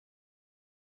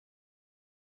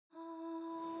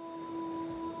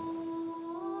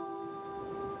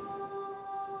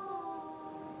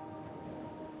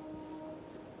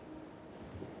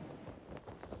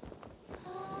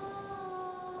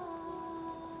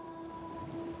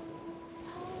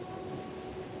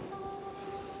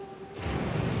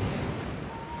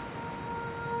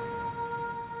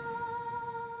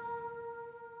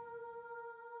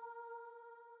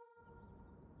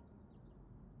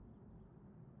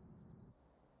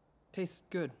Tastes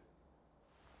good.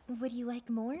 Would you like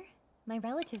more? My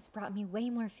relatives brought me way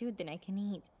more food than I can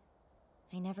eat.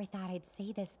 I never thought I'd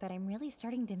say this, but I'm really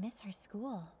starting to miss our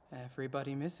school.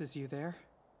 Everybody misses you there.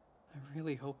 I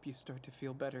really hope you start to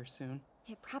feel better soon.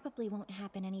 It probably won't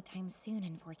happen anytime soon,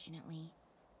 unfortunately.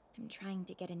 I'm trying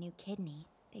to get a new kidney.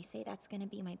 They say that's gonna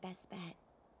be my best bet.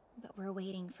 But we're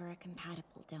waiting for a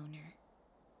compatible donor.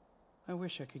 I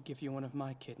wish I could give you one of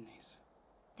my kidneys.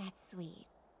 That's sweet,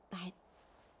 but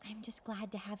I'm just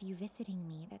glad to have you visiting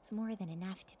me. That's more than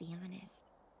enough, to be honest.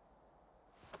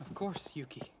 Of course,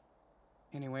 Yuki.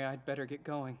 Anyway, I'd better get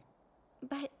going.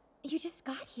 But you just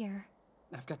got here.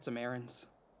 I've got some errands.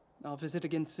 I'll visit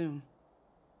again soon.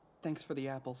 Thanks for the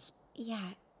apples. Yeah,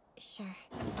 sure.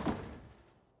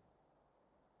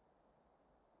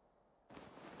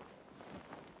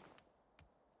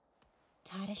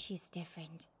 Tadashi's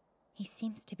different. He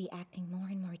seems to be acting more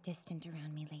and more distant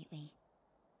around me lately.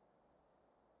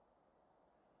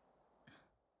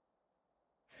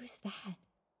 Who's that?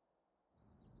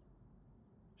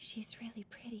 She's really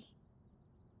pretty.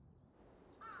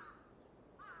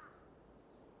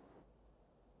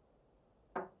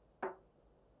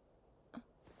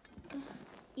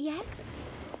 Yes?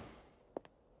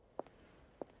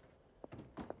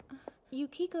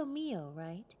 Yukiko Mio,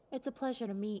 right? It's a pleasure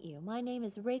to meet you. My name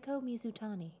is Reiko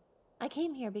Mizutani. I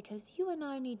came here because you and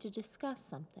I need to discuss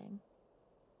something.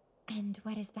 And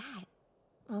what is that?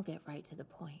 I'll get right to the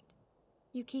point.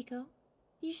 Yukiko,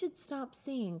 you should stop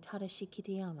seeing Tadashi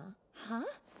Kitayama. Huh?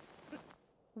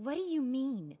 What do you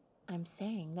mean? I'm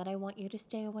saying that I want you to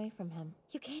stay away from him.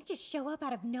 You can't just show up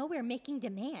out of nowhere making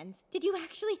demands. Did you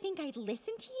actually think I'd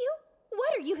listen to you?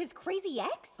 What, are you his crazy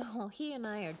ex? Oh, he and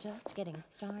I are just getting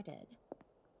started.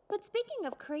 But speaking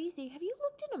of crazy, have you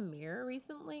looked in a mirror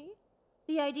recently?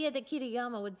 The idea that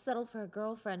Kitayama would settle for a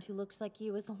girlfriend who looks like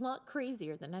you is a lot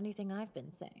crazier than anything I've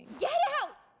been saying. Get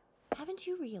out! Haven't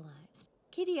you realized?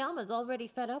 Kitayama's already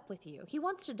fed up with you. He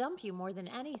wants to dump you more than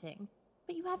anything.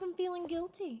 But you have him feeling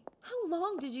guilty. How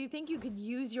long did you think you could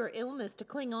use your illness to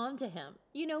cling on to him?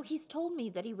 You know, he's told me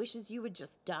that he wishes you would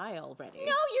just die already. No,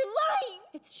 you're lying!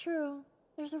 It's true.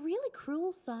 There's a really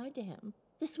cruel side to him.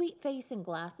 The sweet face and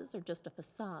glasses are just a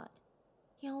facade.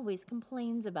 He always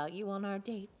complains about you on our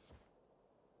dates.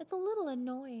 It's a little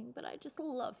annoying, but I just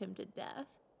love him to death.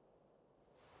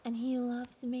 And he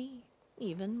loves me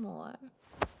even more.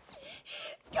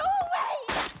 Go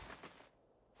away!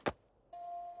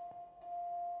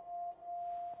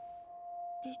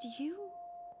 Did you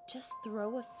just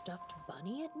throw a stuffed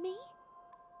bunny at me?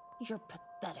 You're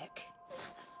pathetic.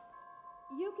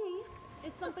 Yuki,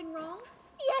 is something wrong?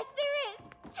 Yes, there is!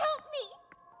 Help me!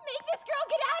 Make this girl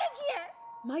get out of here!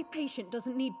 My patient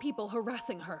doesn't need people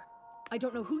harassing her. I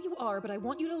don't know who you are, but I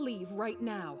want you to leave right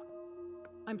now.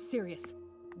 I'm serious.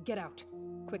 Get out.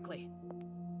 Quickly.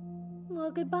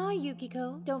 Well, goodbye,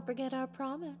 Yukiko. Don't forget our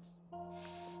promise.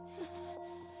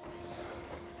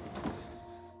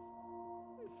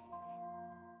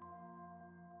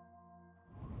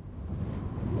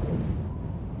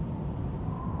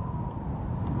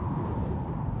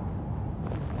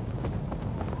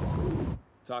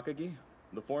 Takagi,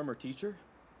 the former teacher?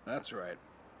 That's right.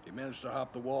 He managed to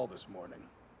hop the wall this morning.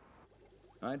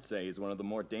 I'd say he's one of the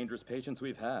more dangerous patients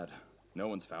we've had. No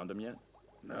one's found him yet?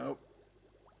 Nope.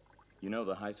 You know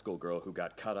the high school girl who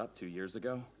got cut up 2 years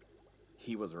ago?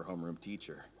 He was her homeroom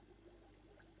teacher.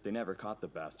 They never caught the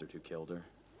bastard who killed her.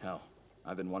 Hell,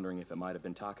 I've been wondering if it might have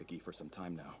been Takagi for some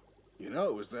time now. You know,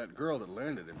 it was that girl that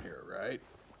landed him here, right?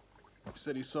 He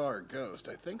said he saw her ghost.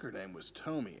 I think her name was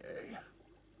Tomie.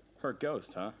 Her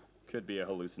ghost, huh? Could be a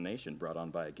hallucination brought on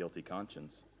by a guilty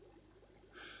conscience.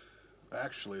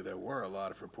 Actually, there were a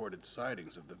lot of reported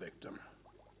sightings of the victim.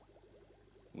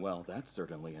 Well, that's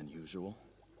certainly unusual.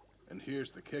 And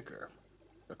here's the kicker.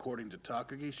 According to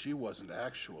Takagi, she wasn't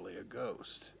actually a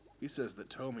ghost. He says that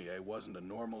Tomie wasn't a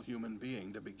normal human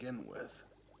being to begin with.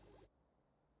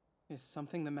 Is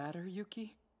something the matter,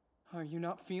 Yuki? Are you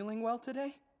not feeling well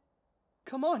today?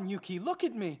 Come on, Yuki, look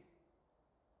at me!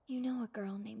 You know a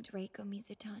girl named Reiko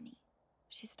Mizutani.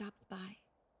 She stopped by.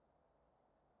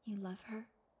 You love her?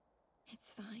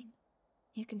 It's fine.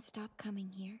 You can stop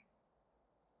coming here.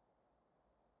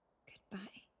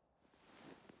 Goodbye.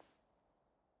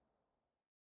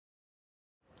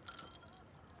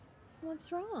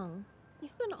 What's wrong?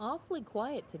 You've been awfully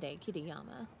quiet today,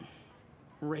 Kitayama.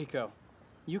 Reiko,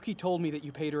 Yuki told me that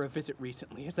you paid her a visit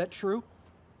recently. Is that true?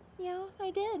 Yeah,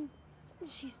 I did.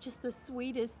 She's just the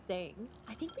sweetest thing.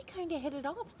 I think we kind of hit it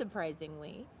off,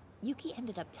 surprisingly. Yuki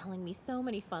ended up telling me so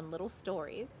many fun little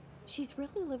stories. She's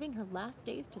really living her last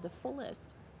days to the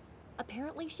fullest.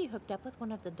 Apparently she hooked up with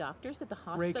one of the doctors at the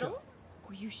hospital. Reiko,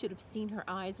 you should have seen her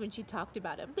eyes when she talked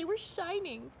about him. They were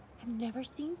shining. I've never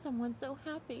seen someone so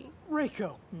happy.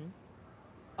 Reiko!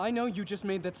 I know you just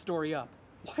made that story up.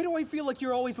 Why do I feel like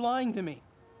you're always lying to me?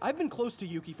 I've been close to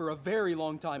Yuki for a very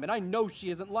long time, and I know she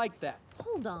isn't like that.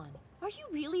 Hold on. Are you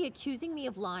really accusing me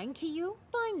of lying to you?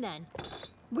 Fine then.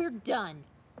 We're done.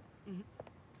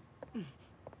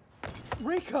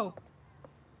 Reiko!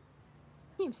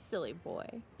 You silly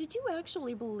boy. Did you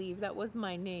actually believe that was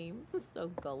my name? So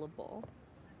gullible.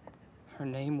 Her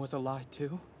name was a lie,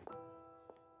 too?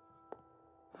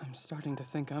 I'm starting to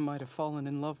think I might have fallen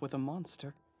in love with a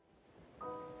monster.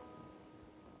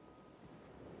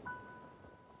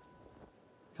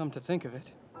 Come to think of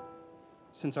it,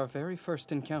 since our very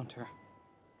first encounter,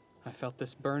 I felt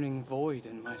this burning void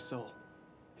in my soul.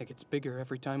 It gets bigger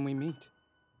every time we meet.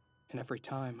 And every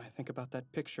time I think about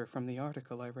that picture from the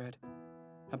article I read,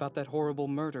 about that horrible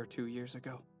murder 2 years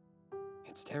ago.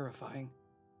 It's terrifying.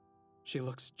 She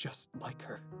looks just like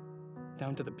her,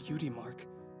 down to the beauty mark.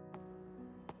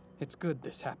 It's good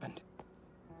this happened.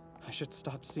 I should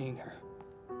stop seeing her.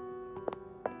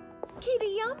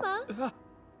 Kiriyama!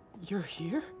 You're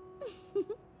here?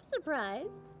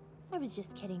 Surprised. I was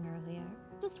just kidding earlier.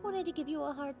 Just wanted to give you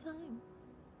a hard time.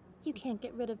 You can't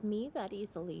get rid of me that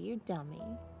easily, you dummy.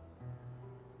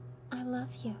 I love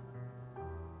you.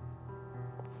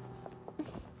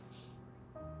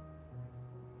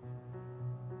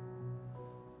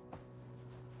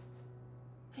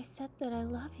 I said that I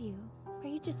love you. Are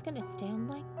you just gonna stand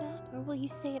like that, or will you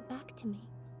say it back to me?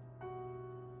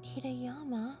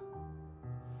 Kiriyama.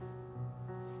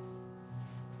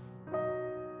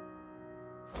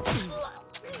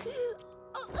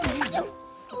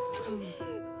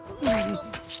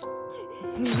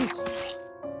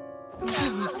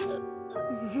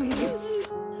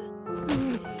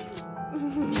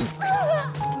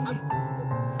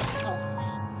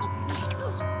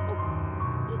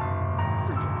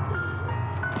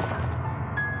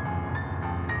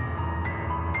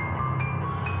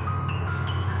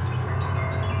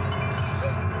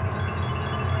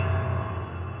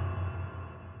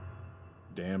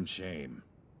 Damn shame.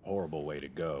 Horrible way to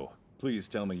go. Please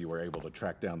tell me you were able to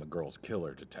track down the girl's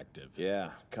killer, Detective.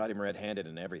 Yeah, caught him red-handed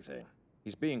and everything.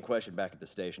 He's being questioned back at the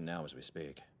station now as we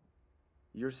speak.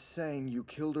 You're saying you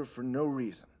killed her for no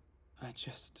reason? I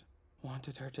just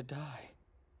wanted her to die.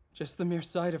 Just the mere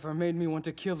sight of her made me want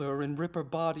to kill her and rip her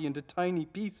body into tiny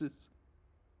pieces.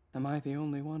 Am I the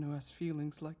only one who has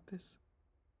feelings like this?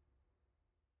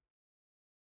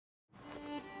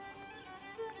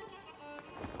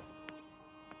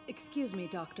 Excuse me,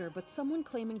 Doctor, but someone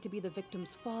claiming to be the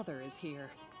victim's father is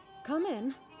here. Come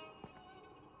in.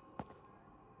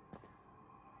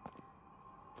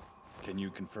 Can you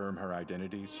confirm her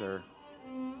identity, sir?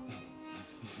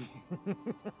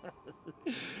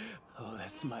 Oh,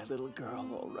 that's my little girl,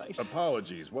 all right.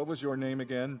 Apologies, what was your name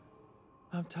again?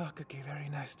 I'm Takagi, very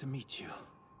nice to meet you.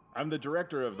 I'm the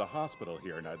director of the hospital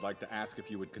here, and I'd like to ask if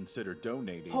you would consider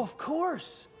donating. Oh, of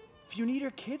course! If you need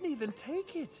her kidney, then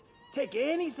take it. Take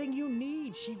anything you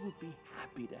need. She would be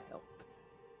happy to help.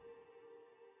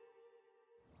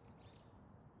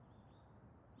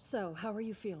 So, how are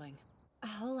you feeling? A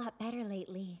whole lot better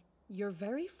lately. You're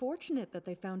very fortunate that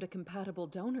they found a compatible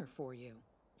donor for you.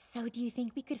 So do you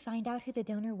think we could find out who the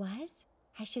donor was?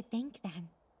 I should thank them.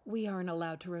 We aren't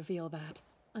allowed to reveal that.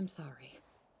 I'm sorry.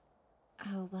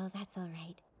 Oh, well, that's all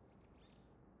right.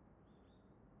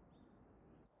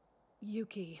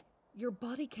 Yuki, your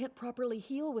body can't properly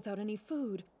heal without any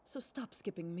food, so stop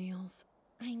skipping meals.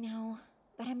 I know,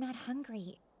 but I'm not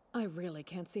hungry. I really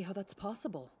can't see how that's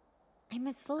possible. I'm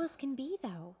as full as can be,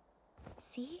 though.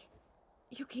 See?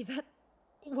 Yuki, that...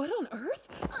 what on earth?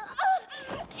 It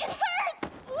hurts!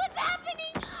 What's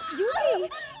happening? Yuki!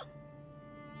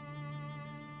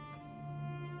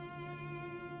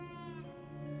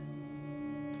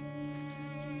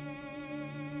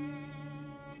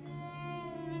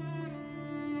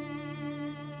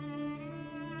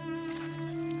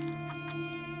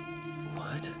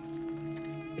 What?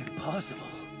 Impossible.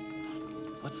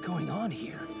 What's going on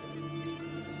here?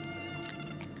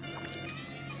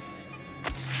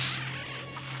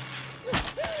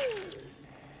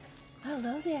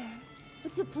 Hello there.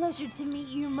 It's a pleasure to meet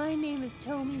you. My name is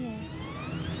Tomie.